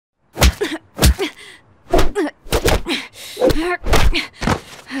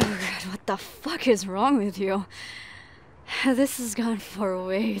fuck is wrong with you? This has gone for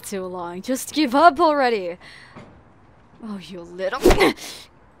way too long. Just give up already. Oh, you little...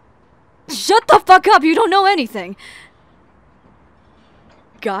 Shut the fuck up! You don't know anything!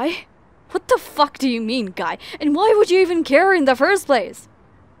 Guy? What the fuck do you mean, guy? And why would you even care in the first place?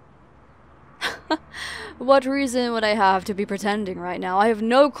 What reason would I have to be pretending right now? I have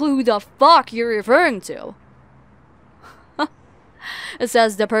no clue who the fuck you're referring to. It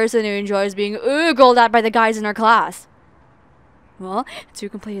says the person who enjoys being oogled at by the guys in our class. Well, so you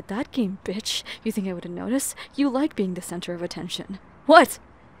can play at that game, bitch. You think I would have noticed? You like being the center of attention. What?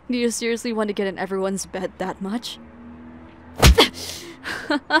 Do you seriously want to get in everyone's bed that much?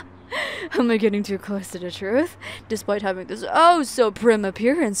 Am I getting too close to the truth? Despite having this oh so prim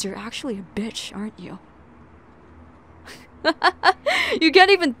appearance, you're actually a bitch, aren't you? You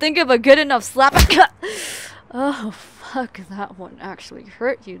can't even think of a good enough slap. Oh, fuck, that one actually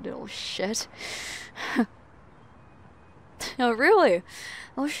hurt, you little shit. Oh, really?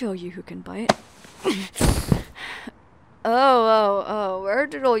 I'll show you who can bite. Oh, where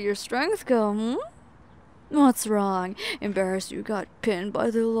did all your strength go, hmm? What's wrong? Embarrassed you got pinned by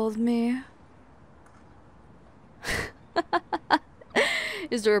the little old me?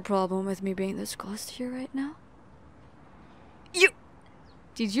 Is there a problem with me being this close to you right now?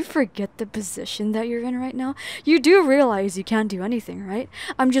 Did you forget the position that you're in right now? You do realize you can't do anything, right?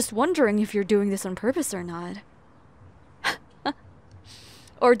 I'm just wondering if you're doing this on purpose or not.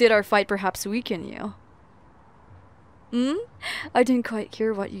 Or did our fight perhaps weaken you? I didn't quite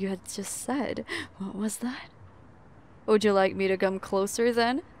hear what you had just said. What was that? Would you like me to come closer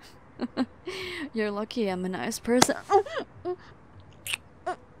then? You're lucky I'm a nice person.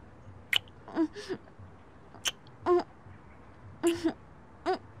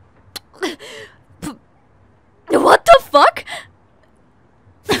 What the fuck?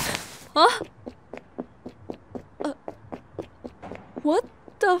 Huh? What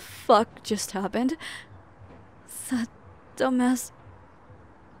the fuck just happened? That dumbass...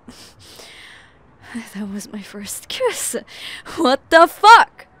 That was my first kiss. What the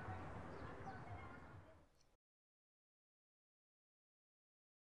fuck?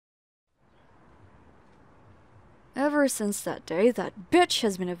 Ever since that day, that bitch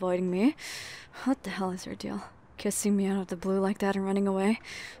has been avoiding me. What the hell is her deal? Kissing me out of the blue like that and running away?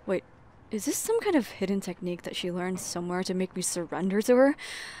 Wait, is this some kind of hidden technique that she learned somewhere to make me surrender to her?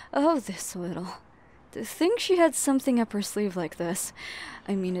 Oh, this little... To think she had something up her sleeve like this.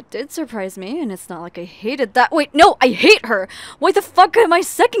 I mean, it did surprise me, and it's not like I hated that- Wait, no! I hate her! Why the fuck am I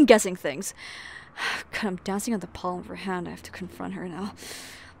second-guessing things? God, I'm dancing on the palm of her hand. I have to confront her now.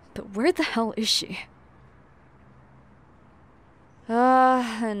 But where the hell is she?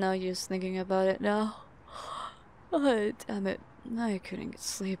 No use thinking about it now. Oh, damn it. I couldn't get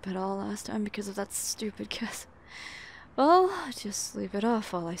sleep at all last time because of that stupid kiss. Well, just sleep it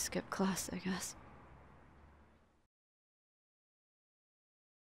off while I skip class, I guess.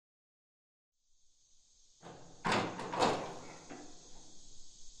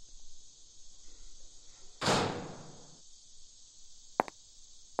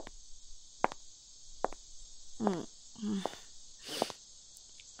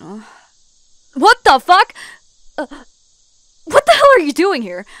 What the fuck? What the hell are you doing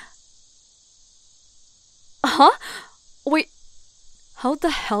here? Huh? Wait, how the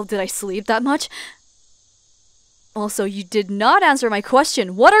hell did I sleep that much? Also, you did not answer my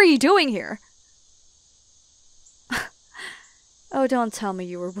question. What are you doing here? Oh, don't tell me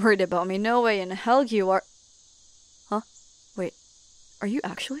you were worried about me. No way in hell you are. Huh? Wait, are you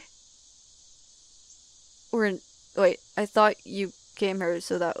actually? Wait, I thought you came here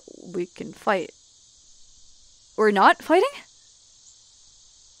so that we can fight. We're not fighting?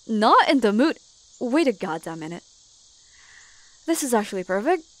 Not in the mood. Wait a goddamn minute. This is actually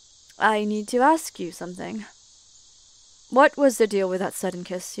perfect. I need to ask you something. What was the deal with that sudden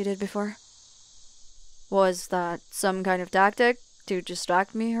kiss you did before? Was that some kind of tactic to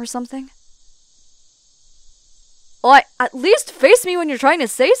distract me or something? Well, at least face me when you're trying to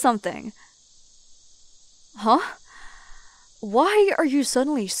say something. Huh? Why are you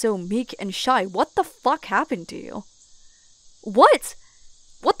suddenly so meek and shy? What the fuck happened to you? What?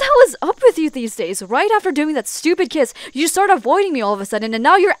 What the hell is up with you these days? Right after doing that stupid kiss, you start avoiding me all of a sudden and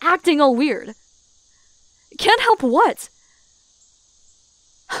now you're acting all weird. Can't help what?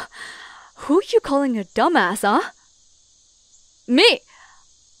 Who you calling a dumbass, huh? Me?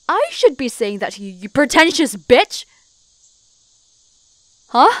 I should be saying that to you, you pretentious bitch!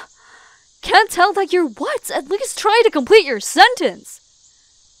 Huh? Can't tell that you're what? At least try to complete your sentence!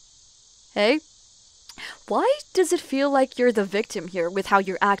 Hey? Why does it feel like you're the victim here with how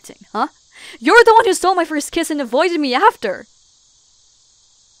you're acting, huh? You're the one who stole my first kiss and avoided me after.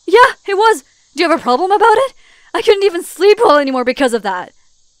 Yeah, it was. Do you have a problem about it? I couldn't even sleep well anymore because of that.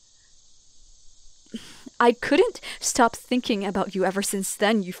 I couldn't stop thinking about you ever since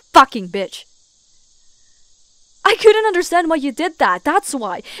then, you fucking bitch. I couldn't understand why you did that, that's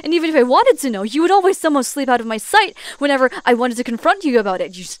why. And even if I wanted to know, you would always somehow slip out of my sight whenever I wanted to confront you about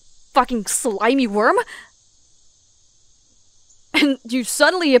it, you fucking slimy worm. And you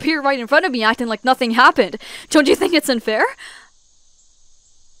suddenly appear right in front of me acting like nothing happened. Don't you think it's unfair?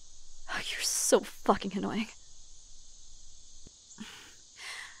 Oh, you're so fucking annoying.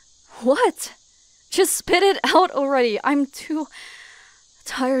 What? Just spit it out already. I'm too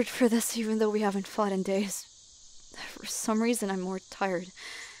tired for this even though we haven't fought in days. For some reason, I'm more tired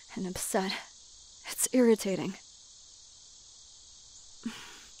and upset. It's irritating.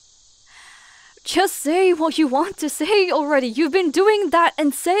 Just say what you want to say already. You've been doing that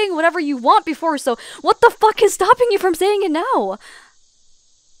and saying whatever you want before, so what the fuck is stopping you from saying it now?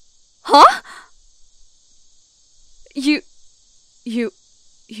 Huh? You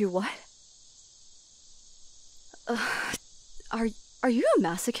what? Are you a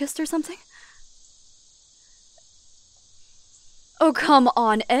masochist or something? Oh, come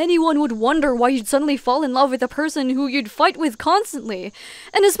on. Anyone would wonder why you'd suddenly fall in love with a person who you'd fight with constantly.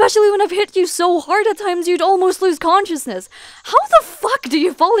 And especially when I've hit you so hard at times you'd almost lose consciousness. How the fuck do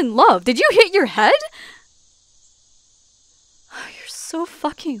you fall in love? Did you hit your head? You're so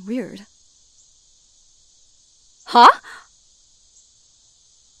fucking weird. Huh?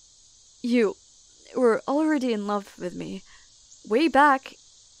 You were already in love with me. Way back,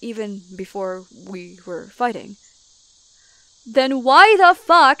 even before we were fighting. Then why the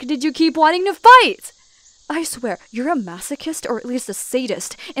fuck did you keep wanting to fight? I swear, you're a masochist or at least a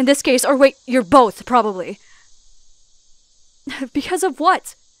sadist in this case, or wait, you're both, probably. Because of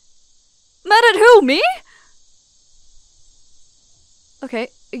what? Mad at who, me? Okay,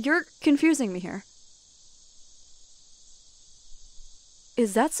 you're confusing me here.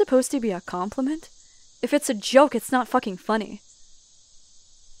 Is that supposed to be a compliment? If it's a joke, it's not fucking funny.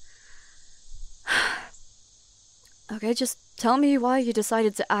 Okay, just tell me why you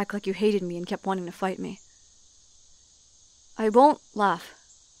decided to act like you hated me and kept wanting to fight me. I won't laugh.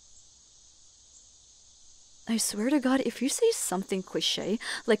 I swear to God, if you say something cliche,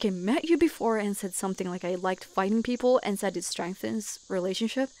 like I met you before and said something like I liked fighting people and said it strengthens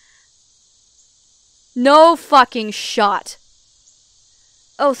relationship. No fucking shot.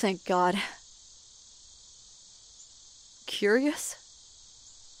 Oh, thank God. Curious?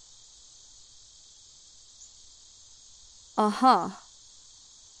 Uh-huh.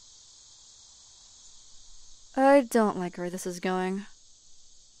 I don't like where this is going.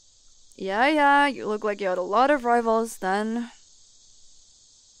 Yeah, you look like you had a lot of rivals then.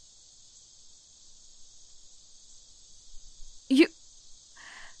 You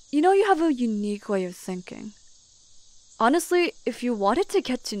know you have a unique way of thinking. Honestly, if you wanted to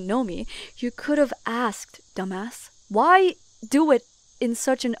get to know me, you could have asked, dumbass. Why do it in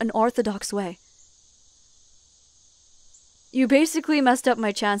such an unorthodox way? You basically messed up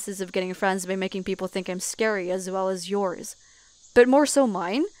my chances of getting friends by making people think I'm scary as well as yours. But more so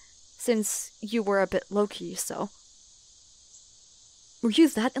mine, since you were a bit low-key, so. Were you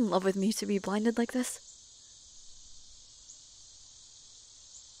that in love with me to be blinded like this?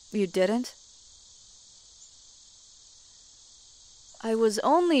 You didn't? I was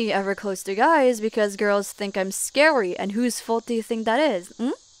only ever close to guys because girls think I'm scary, and whose fault do you think that is,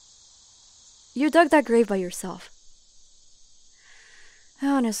 hmm? You dug that grave by yourself.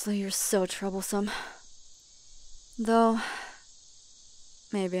 Honestly, you're so troublesome. Though,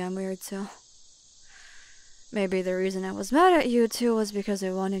 maybe I'm weird too. Maybe the reason I was mad at you too was because I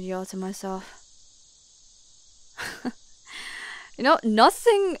wanted you all to myself. You know,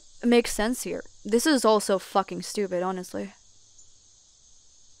 nothing makes sense here. This is all so fucking stupid, honestly.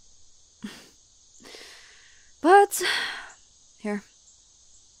 But, here.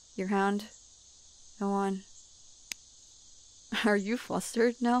 Your hand. Go on. Are you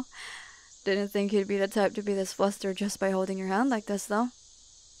flustered now? Didn't think you'd be the type to be this flustered just by holding your hand like this, though.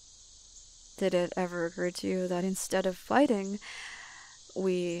 Did it ever occur to you that instead of fighting,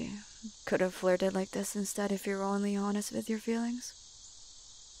 we could have flirted like this instead if you were only honest with your feelings?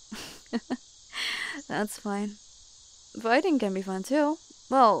 That's fine. Fighting can be fun too.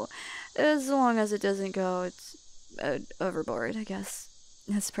 Well, as long as it doesn't go overboard, I guess.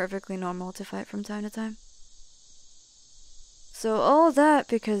 It's perfectly normal to fight from time to time. So all that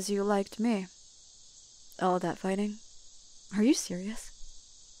because you liked me. All that fighting. Are you serious?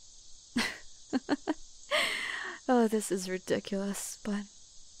 Oh, this is ridiculous, but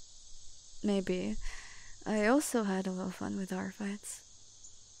maybe. I also had a little fun with our fights.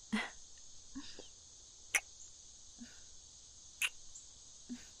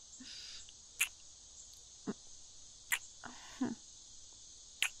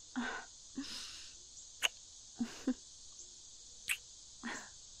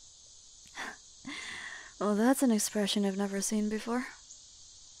 Well, that's an expression I've never seen before.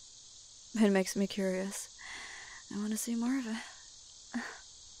 It makes me curious. I want to see more of it.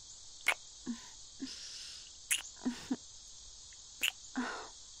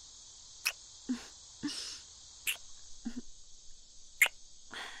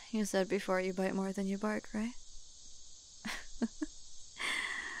 You said before you bite more than you bark, right?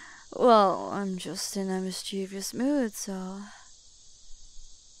 Well, I'm just in a mischievous mood, so...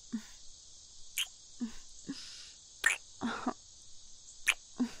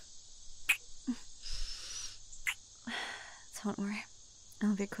 Don't worry,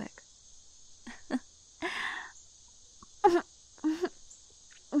 I'll be quick.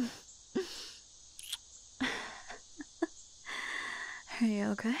 Are you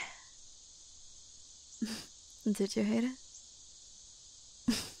okay? Did you hate it?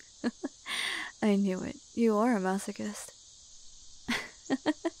 I knew it. You are a masochist.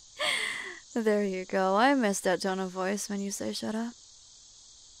 There you go. I missed that tone of voice when you say shut up.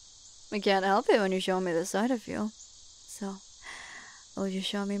 I can't help it when you show me the side of you. So, will you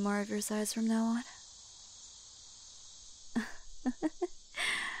show me more of your sides from now on?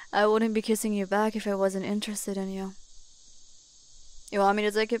 I wouldn't be kissing you back if I wasn't interested in you. You want me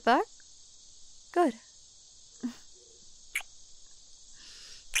to take it back? Good.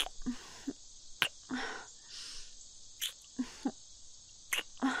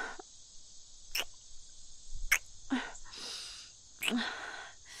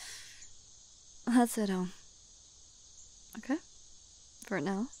 Let's sit down. Okay? For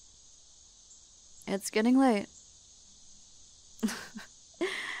now. It's getting late.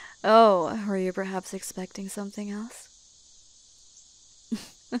 Oh, were you perhaps expecting something else?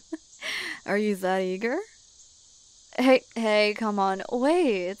 Are you that eager? Hey, come on,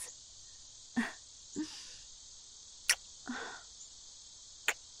 wait.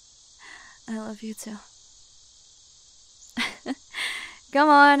 I love you too. Come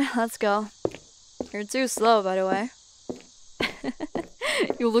on, let's go. You're too slow, by the way.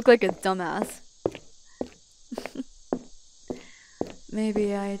 You look like a dumbass.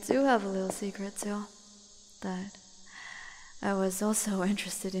 Maybe I do have a little secret too. That I was also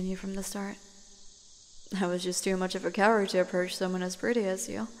interested in you from the start. I was just too much of a coward to approach someone as pretty as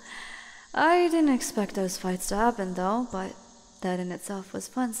you. I didn't expect those fights to happen though, but that in itself was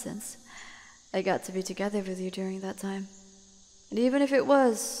fun since I got to be together with you during that time. And even if it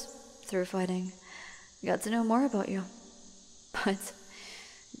was through fighting, I got to know more about you. But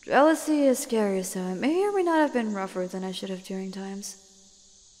jealousy is scary, so it may or may not have been rougher than I should have during times.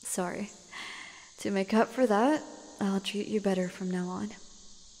 Sorry. To make up for that, I'll treat you better from now on.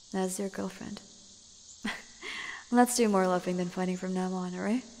 As your girlfriend. Let's do more loving than fighting from now on,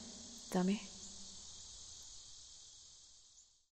 alright? Dummy.